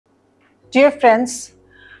Dear friends,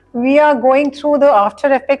 we are going through the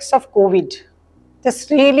after effects of COVID. This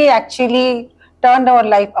really actually turned our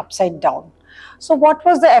life upside down. So what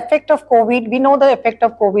was the effect of COVID? We know the effect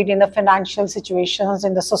of COVID in the financial situations,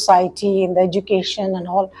 in the society, in the education and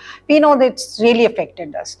all. We know that it's really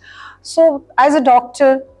affected us. So as a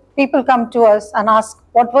doctor, people come to us and ask,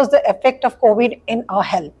 what was the effect of COVID in our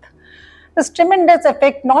health? This tremendous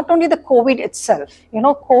effect, not only the COVID itself.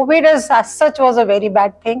 COVID as such was a very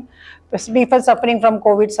bad thing. People suffering from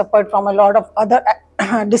COVID suffered from a lot of other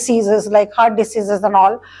diseases like heart diseases and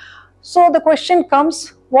all. So the question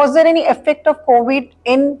comes, was there any effect of COVID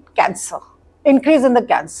in cancer, increase in the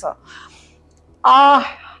cancer?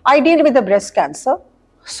 I deal with the breast cancer.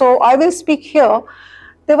 So I will speak here.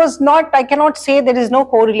 There was not, I cannot say there is no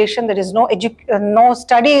correlation, there is no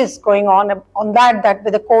studies going on that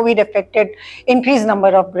whether COVID affected increased number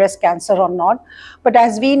of breast cancer or not. But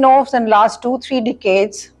as we know, in the last 2-3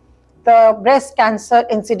 decades, the breast cancer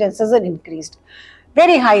incidences have increased.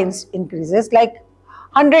 Very high increases, like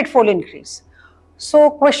 100-fold increase. So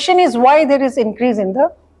question is why there is increase in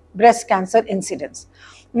the breast cancer incidence.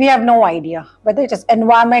 We have no idea whether it is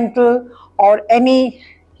environmental or any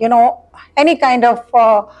kind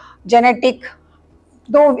of genetic,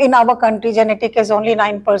 though in our country genetic is only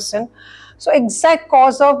 9%. So exact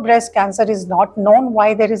cause of breast cancer is not known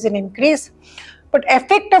why there is an increase. But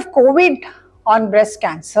effect of COVID on breast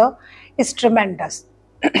cancer is tremendous.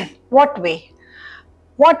 What way?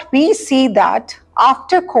 What we see that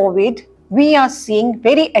after COVID, we are seeing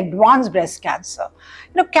very advanced breast cancer.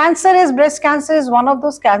 Breast cancer is one of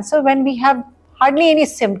those cancer when we have hardly any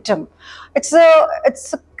symptom. It's a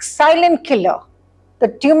silent killer. The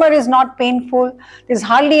tumor is not painful. There's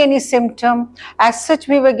hardly any symptom. As such,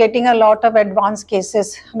 we were getting a lot of advanced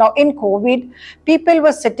cases. Now in COVID, people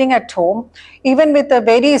were sitting at home, even with the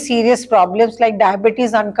very serious problems like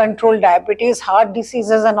diabetes, uncontrolled diabetes, heart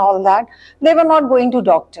diseases and all that. They were not going to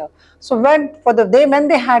doctor. So when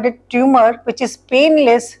they had a tumor which is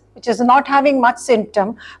painless, which is not having much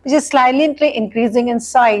symptom, which is silently increasing in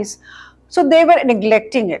size, so they were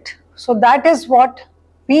neglecting it. So that is what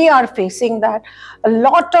we are facing, that a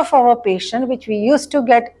lot of our patients, which we used to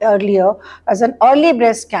get earlier as an early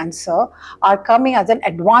breast cancer, are coming as an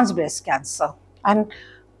advanced breast cancer. And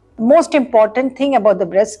the most important thing about the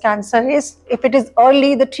breast cancer is, if it is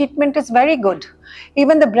early, the treatment is very good.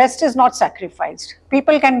 Even the breast is not sacrificed.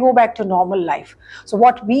 People can go back to normal life. So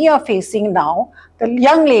what we are facing now, the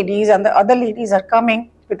young ladies and the other ladies are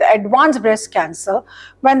coming with the advanced breast cancer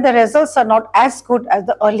when the results are not as good as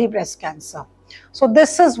the early breast cancer. So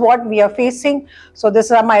this is what we are facing. So this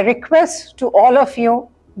is my request to all of you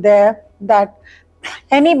there, that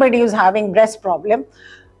anybody who's having breast problem,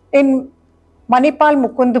 in Manipal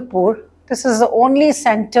Mukundupur, this is the only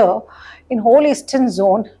center in whole eastern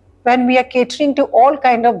zone when we are catering to all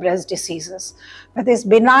kind of breast diseases, whether it's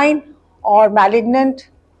benign or malignant.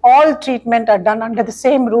 All treatment are done under the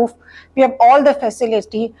same roof. We have all the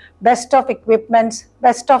facility, best of equipments,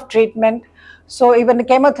 best of treatment. So even the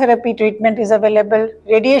chemotherapy treatment is available.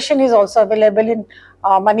 Radiation is also available in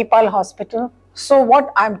Manipal Hospital. So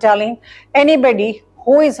what I'm telling, anybody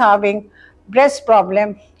who is having breast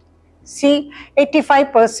problem, see,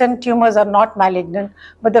 85% tumors are not malignant,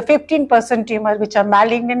 but the 15% tumors which are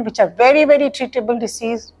malignant, which are very, very treatable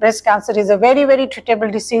disease. Breast cancer is a very, very treatable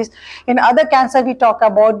disease. In other cancer, we talk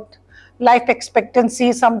about life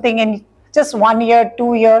expectancy, something in just 1 year,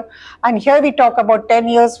 2 years, and here we talk about 10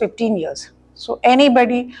 years, 15 years. So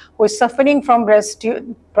anybody who is suffering from breast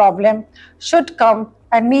problem should come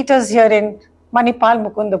and meet us here in Manipal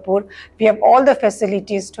Mukundapur. We have all the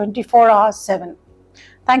facilities 24 hours 7.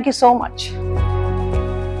 Thank you so much.